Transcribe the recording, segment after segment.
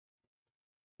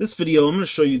This video, I'm going to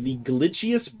show you the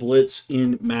glitchiest blitz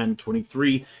in Madden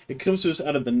 23. It comes to us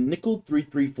out of the nickel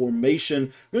 3-3 formation.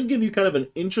 I'm going to give you kind of an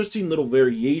interesting little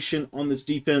variation on this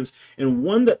defense, and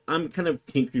one that I'm kind of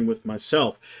tinkering with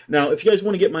myself. Now, if you guys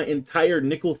want to get my entire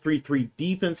nickel 3-3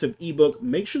 defensive ebook,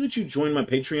 make sure that you join my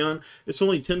Patreon. It's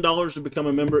only $10 to become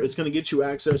a member. It's going to get you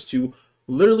access to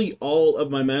literally all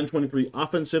of my Madden 23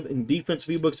 offensive and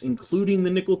defensive ebooks, including the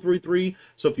nickel 3-3.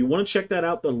 So if you want to check that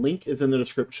out, the link is in the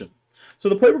description. So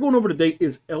the play we're going over today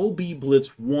is LB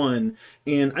Blitz 1,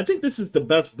 and I think this is the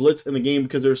best blitz in the game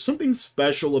because there's something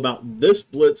special about this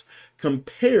blitz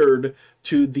compared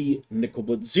to the nickel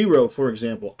blitz 0, for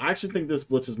example. I actually think this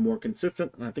blitz is more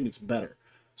consistent, and I think it's better.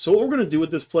 So what we're going to do with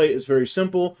this play is very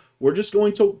simple. We're just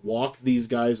going to walk these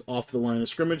guys off the line of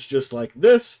scrimmage just like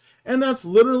this, and that's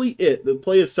literally it. The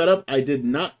play is set up. I did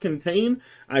not contain.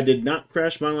 I did not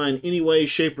crash my line any way,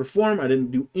 shape, or form. I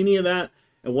didn't do any of that.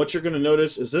 And what you're going to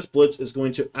notice is this blitz is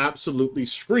going to absolutely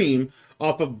scream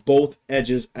off of both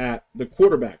edges at the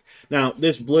quarterback. Now,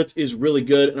 this blitz is really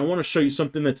good, and I want to show you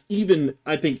something that's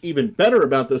I think even better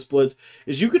about this blitz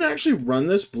is you can actually run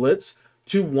this blitz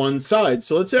to one side.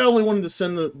 So let's say I only wanted to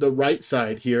send the right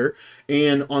side here,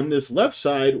 and on this left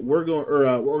side, we're going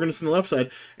to send the left side,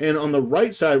 and on the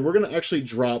right side, we're going to actually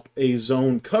drop a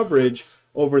zone coverage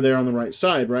over there on the right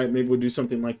side, right? Maybe we'll do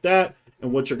something like that.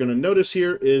 And what you're going to notice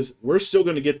here is we're still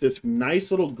going to get this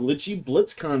nice little glitchy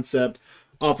blitz concept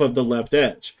off of the left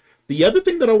edge. The other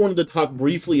thing that I wanted to talk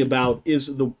briefly about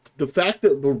is the fact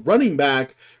that the running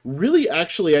back really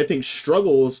actually, I think,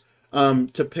 struggles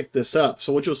to pick this up.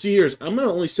 So what you'll see here is I'm going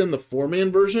to only send the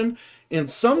 4-man version, and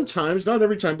sometimes, not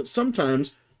every time, but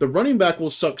sometimes, the running back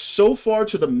will suck so far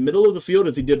to the middle of the field,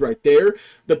 as he did right there,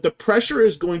 that the pressure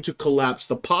is going to collapse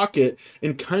the pocket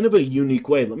in kind of a unique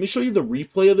way. Let me show you the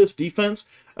replay of this defense.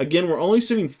 Again, we're only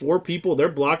sitting 4 people. They're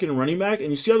blocking a running back,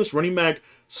 and you see how this running back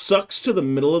sucks to the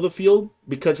middle of the field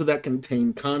because of that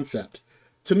contained concept.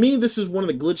 To me, this is one of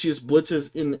the glitchiest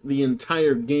blitzes in the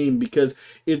entire game because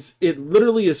it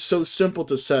literally is so simple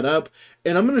to set up.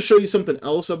 And I'm going to show you something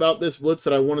else about this blitz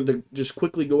that I wanted to just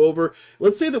quickly go over.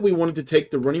 Let's say that we wanted to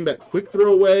take the running back quick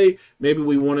throw away. Maybe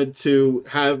we wanted to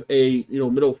have a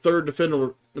middle third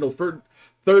defender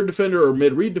or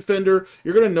mid-read defender.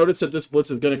 You're going to notice that this blitz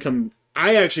is going to come,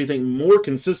 I actually think, more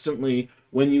consistently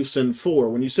when you send 4.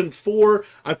 When you send 4,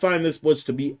 I find this blitz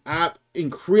to be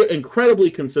incredibly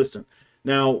consistent.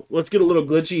 Now, let's get a little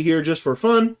glitchy here just for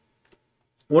fun.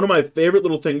 One of my favorite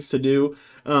little things to do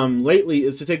lately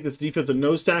is to take this defensive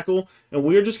nose tackle, and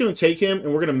we're just going to take him,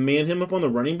 and we're going to man him up on the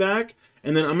running back,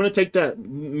 and then I'm going to take that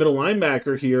middle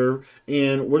linebacker here,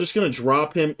 and we're just going to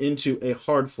drop him into a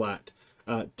hard flat.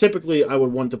 Typically, I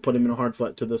would want to put him in a hard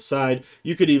flat to the side.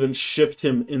 You could even shift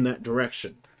him in that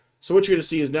direction. So what you're going to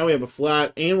see is now we have a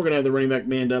flat, and we're going to have the running back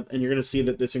manned up, and you're going to see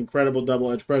that this incredible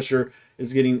double-edge pressure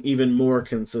is getting even more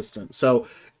consistent. So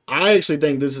I actually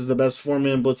think this is the best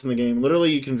 4-man blitz in the game.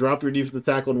 Literally, you can drop your defensive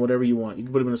tackle in whatever you want. You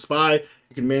can put him in a spy,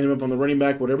 you can man him up on the running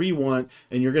back, whatever you want,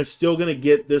 and you're still going to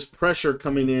get this pressure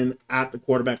coming in at the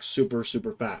quarterback super,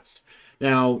 super fast.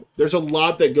 Now, there's a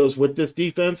lot that goes with this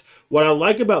defense. What I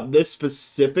like about this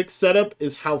specific setup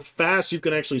is how fast you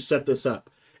can actually set this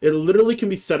up. It literally can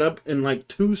be set up in like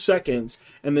 2 seconds,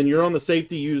 and then you're on the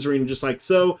safety using just like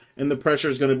so, and the pressure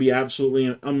is going to be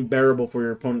absolutely unbearable for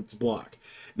your opponent to block.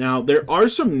 Now, there are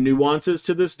some nuances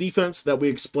to this defense that we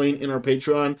explain in our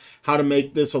Patreon, how to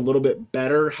make this a little bit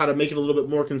better, how to make it a little bit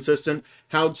more consistent,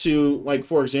 how to, like,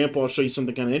 for example, I'll show you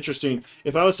something kind of interesting.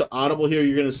 If I was to audible here,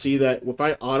 you're going to see that if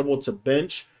I audible to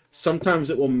bench, sometimes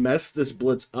it will mess this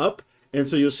blitz up, and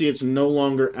so you'll see it's no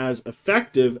longer as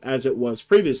effective as it was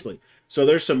previously. So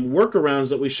there's some workarounds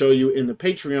that we show you in the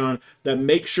Patreon that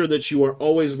make sure that you are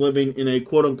always living in a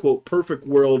quote-unquote perfect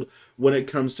world when it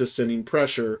comes to sending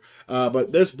pressure.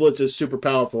 But this blitz is super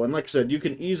powerful. And like I said, you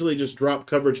can easily just drop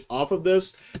coverage off of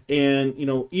this. And,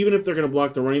 even if they're going to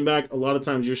block the running back, a lot of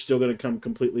times you're still going to come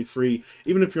completely free,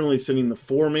 even if you're only sending the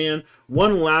 4-man.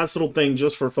 One last little thing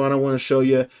just for fun I want to show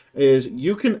you is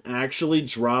you can actually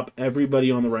drop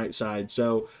everybody on the right side.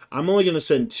 So I'm only going to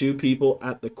send 2 people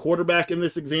at the quarterback in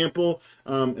this example.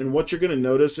 And what you're going to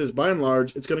notice is, by and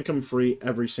large, it's going to come free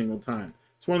every single time.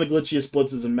 It's one of the glitchiest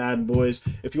blitzes in Madden, boys.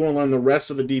 If you want to learn the rest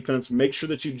of the defense, make sure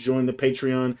that you join the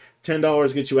Patreon.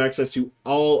 $10 gets you access to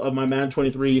all of my Madden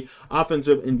 23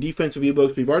 offensive and defensive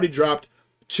ebooks. We've already dropped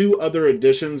 2 other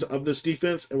editions of this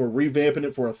defense, and we're revamping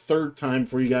it for a 3rd time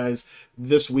for you guys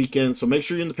this weekend. So make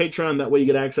sure you're in the Patreon. That way you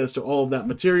get access to all of that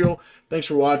material. Thanks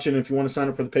for watching. If you want to sign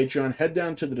up for the Patreon, head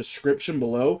down to the description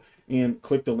below and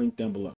click the link down below.